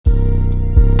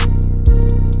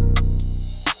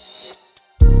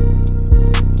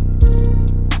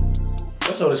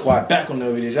What's up, the squad? Back on the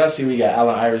videos. Y'all see we got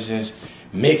Iverson's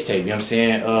Mixtape, you know what I'm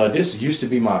saying? This used to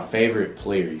be my favorite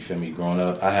player, you feel me, growing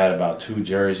up. I had about 2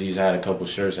 jerseys, I had a couple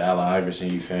shirts of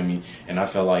Iverson, you feel me? And I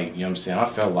felt like, you know what I'm saying, I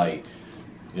felt like, you know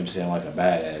what I'm saying, like a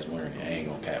badass wearing it. I ain't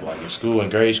gonna cap. Like in school,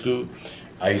 in grade school,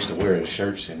 I used to wear his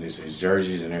shirts and his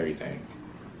jerseys and everything.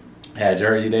 Had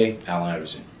jersey day,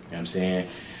 Iverson, you know what I'm saying?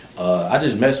 I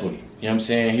just messed with him, you know what I'm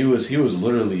saying? He was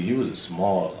a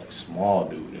small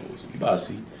dude. It was, you about to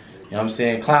see, you know what I'm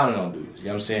saying, clowning on dudes, you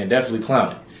know what I'm saying? Definitely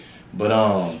clowning. But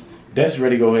that's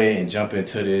ready to go ahead and jump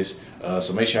into this.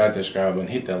 So make sure y'all subscribe and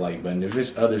hit that like button. If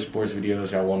there's other sports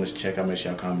videos y'all want us to check out, make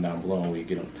sure y'all comment down below and we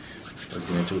get them. Let's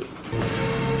get into it.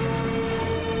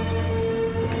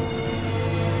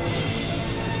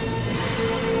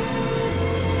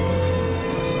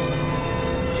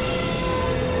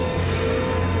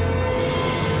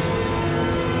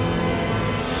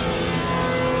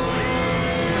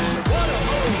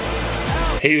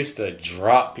 He used to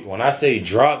drop, when I say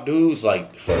drop dudes,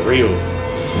 like for real.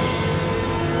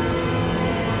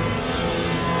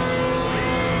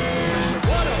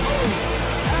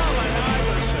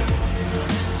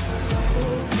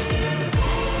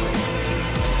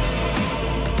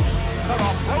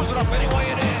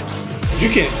 You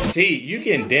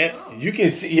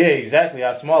can see, yeah, exactly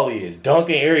how small he is.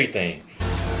 Dunking everything.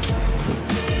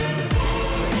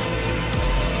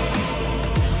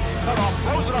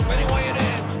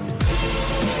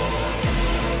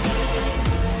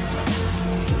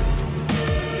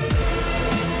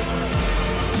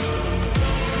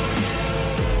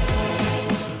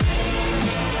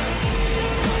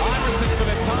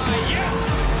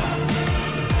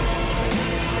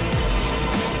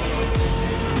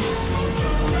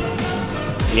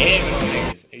 Yeah,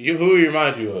 niggas. Who he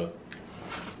remind you of?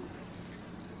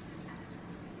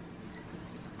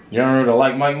 You don't remember the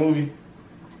Like Mike movie?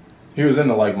 He was in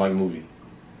the Like Mike movie.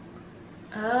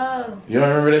 Oh. You don't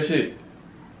remember that shit?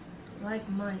 Like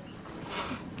Mike.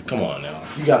 Come on now.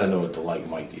 You gotta know what the Like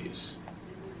Mike is.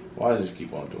 Why does this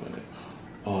keep on doing it?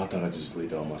 Oh, I thought I just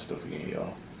deleted all my stuff again,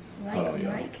 y'all. Hold on,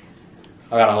 y'all.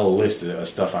 I got a whole list of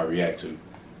stuff I react to.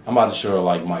 I'm about to show her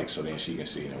Like Mike so then she can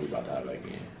see and then we about to have back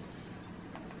in.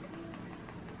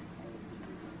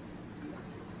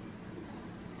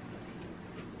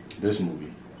 This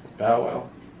movie, Bow Wow.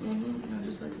 I was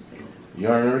just about to say that. You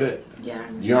don't remember that? Yeah, I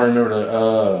remember. You don't remember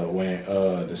the when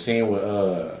the scene with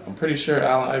I'm pretty sure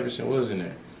Iverson was in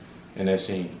there, in that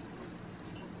scene.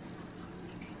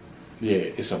 Yeah,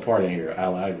 it's a part in here,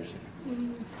 Iverson.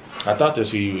 I thought that's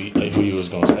who you was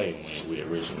gonna say when we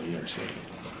originally heard saying.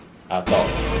 I thought.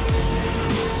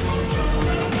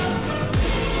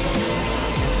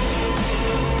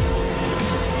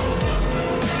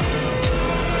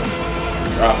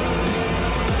 Drop.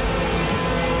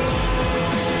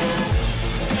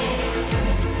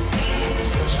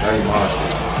 Straight monster.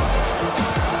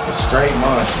 A straight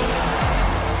monster.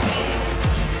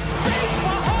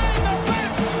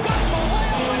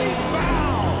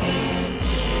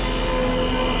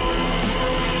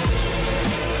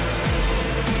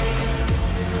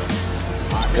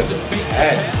 Because it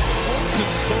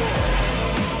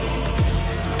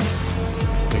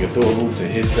nigga threw a hoop to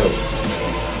himself.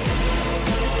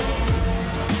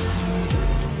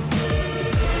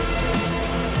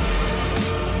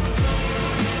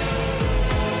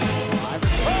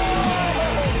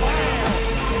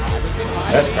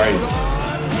 That's crazy.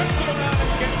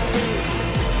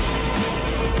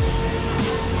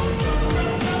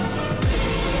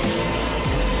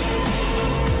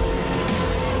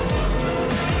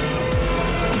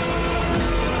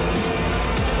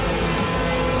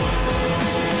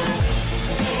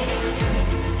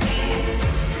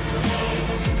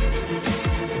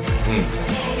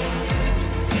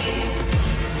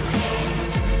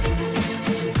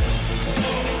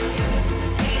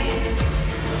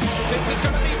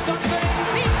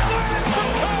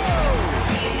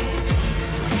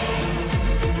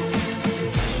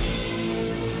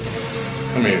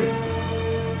 Come here.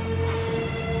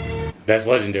 That's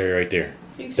legendary right there.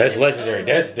 That's legendary.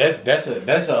 That's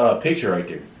a picture right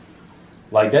there.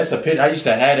 Like that's a picture. I used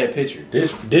to have that picture.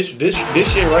 This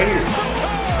shit right here.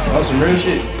 On some real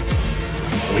shit.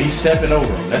 When he's stepping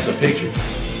over him, that's a picture.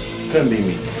 Couldn't be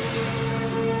me.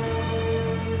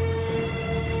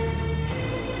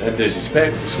 That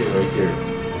disrespectful shit right there.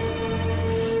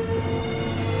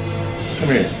 Come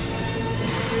here.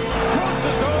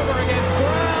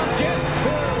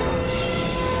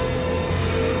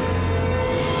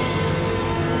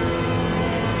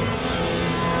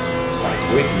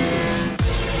 Wiki.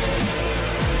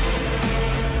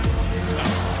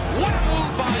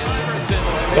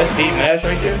 Is that Steve Nash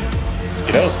right there?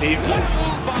 Yeah, that was Steve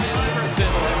Nash.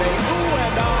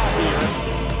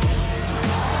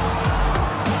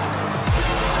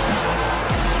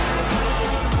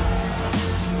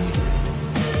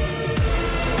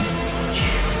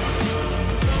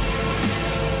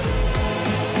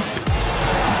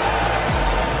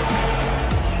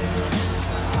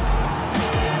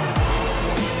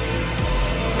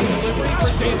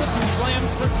 Davis who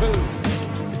slams for 2.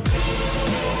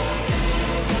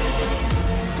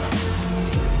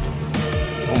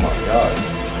 Oh my God.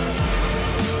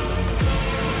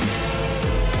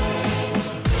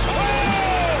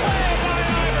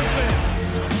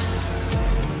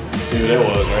 See who that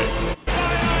was, right?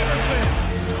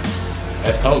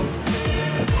 That's Kobe.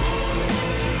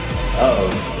 Uh-oh.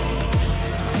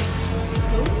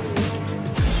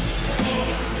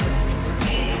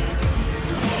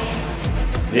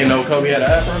 Didn't know Kobe had an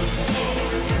afro?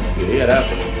 Yeah, he had an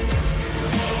afro.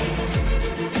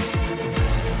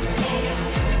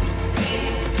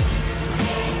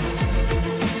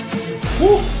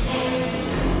 Woo!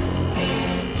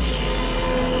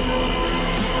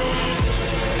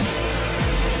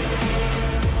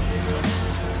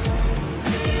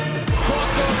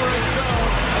 Crossover is shown,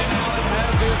 and Allen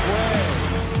has his way.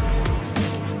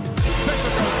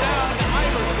 Fisher goes down, and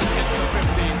Iverson hits the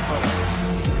 15-footer.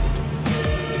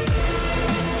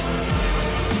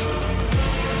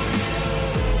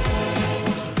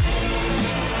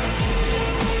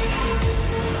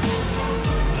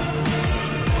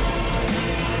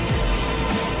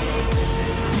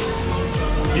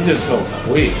 He's just so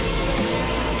quick.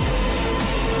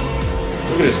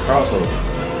 Look at this crossover.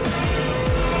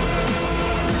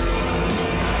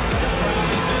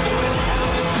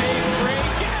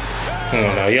 Come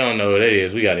on now, you don't know who that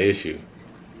is. We got an issue.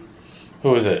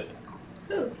 Who is it?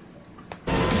 Who?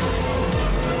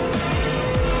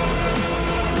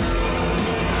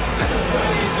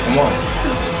 Come on.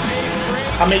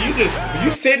 I mean, you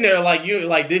sitting there like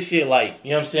this shit, like, you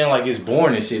know what I'm saying, like it's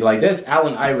boring and shit. Like that's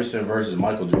Allen Iverson versus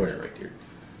Michael Jordan right there.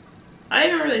 I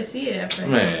didn't even really see it at first.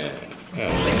 Man. But you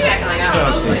acting like I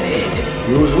don't know what it is.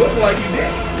 You was looking like you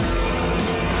did.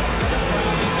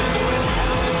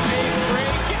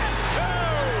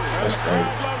 That's crazy.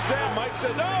 Mike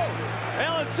said no.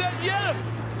 Allen said yes.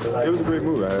 It was a great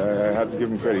move. I have to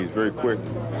give him credit. He's very quick.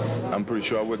 I'm pretty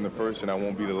sure I wasn't the first, and I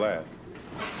won't be the last.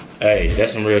 Hey,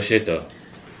 that's some real shit though.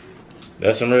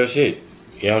 That's some real shit.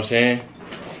 You know what I'm saying?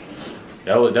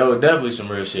 That was definitely some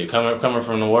real shit. Coming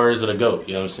from the words of the GOAT.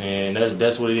 You know what I'm saying?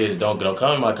 That's what it is. Don't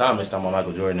come in my comments talking about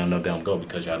Michael Jordan and no damn GOAT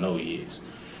because y'all know he is.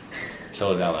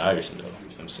 So is Allen Iverson though. You know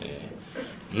what I'm saying?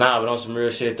 Nah, but on some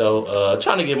real shit though,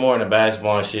 trying to get more into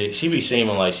basketball and shit. She be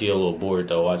seeming like she a little bored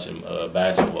though watching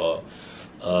basketball.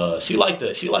 She like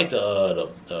the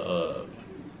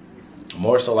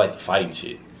more so like the fighting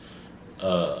shit.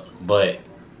 But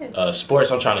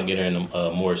sports, I'm trying to get her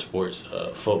into more sports,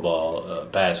 football,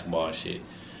 basketball and shit.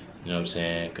 You know what I'm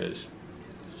saying? Because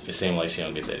it seems like she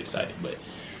don't get that excited. But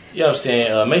you know what I'm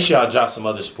saying? Make sure y'all drop some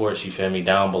other sports, you feel me,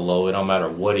 down below. It don't matter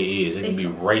what it is. It can be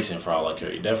racing for all I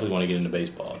care. You definitely want to get into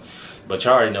baseball. But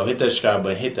y'all already know, hit that subscribe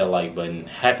button, hit that like button.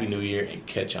 Happy New Year, and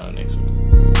catch y'all next one.